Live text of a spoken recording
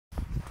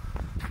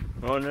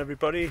Morning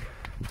everybody,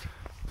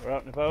 we're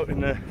out and about in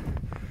the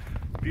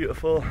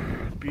beautiful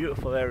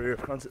area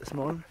of Consett this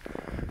morning.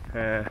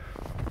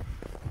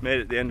 Made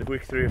it the end of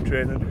week 3 of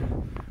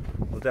training.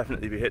 We'll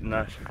definitely be hitting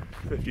that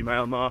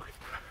 50-mile mark,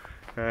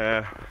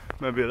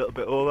 maybe a little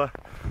bit over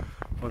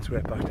once we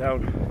get back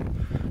down.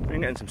 I've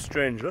been getting some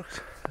strange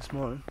looks this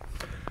morning,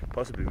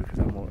 possibly because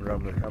I'm walking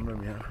around with a camera in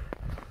my hand,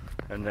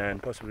 and then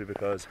possibly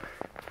because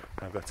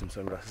I've got some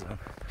sunglasses on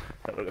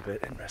that look a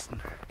bit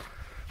interesting.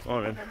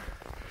 Morning.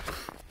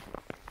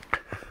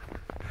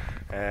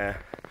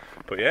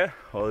 But yeah,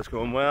 all is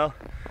going well.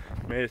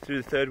 Made it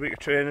through the 3rd week of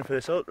training for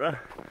this ultra.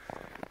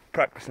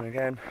 Practicing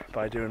again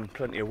by doing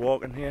plenty of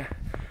walking here,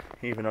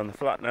 even on the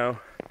flat now,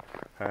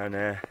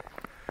 and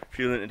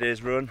fueling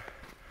today's run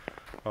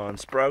on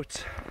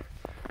sprouts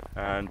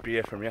and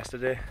beer from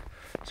yesterday.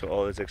 So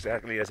all is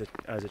exactly as it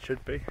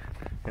should be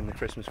in the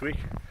Christmas week.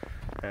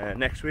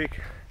 Next week,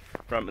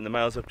 ramping the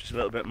miles up just a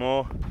little bit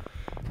more.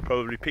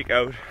 Probably peak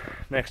out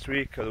next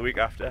week or the week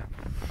after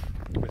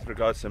with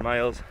regards to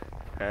miles.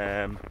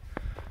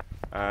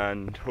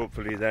 And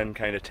hopefully then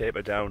kind of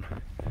taper down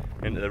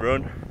into the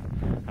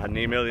run. I had an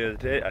email the other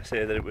day, I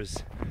say that it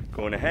was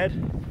going ahead,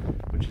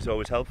 which is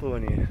always helpful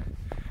when you're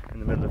in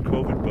the middle of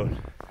COVID,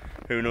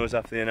 but who knows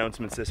after the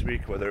announcements this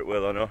week whether it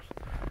will or not.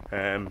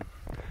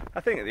 I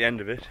think at the end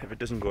of it, if it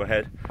doesn't go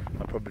ahead,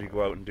 I'll probably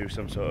go out and do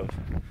some sort of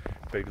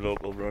big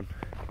local run.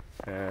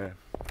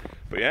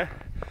 But yeah,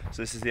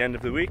 so this is the end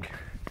of the week.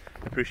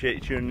 I appreciate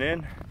you tuning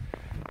in.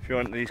 If you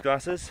want these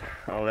glasses,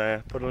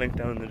 I'll put a link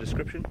down in the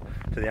description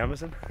to the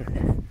Amazon.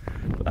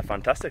 But they're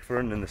fantastic for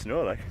running in the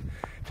snow, like,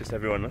 just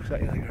everyone looks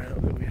at you like you're a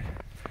little bit weird.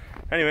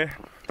 Anyway,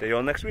 see you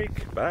all next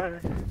week, bye!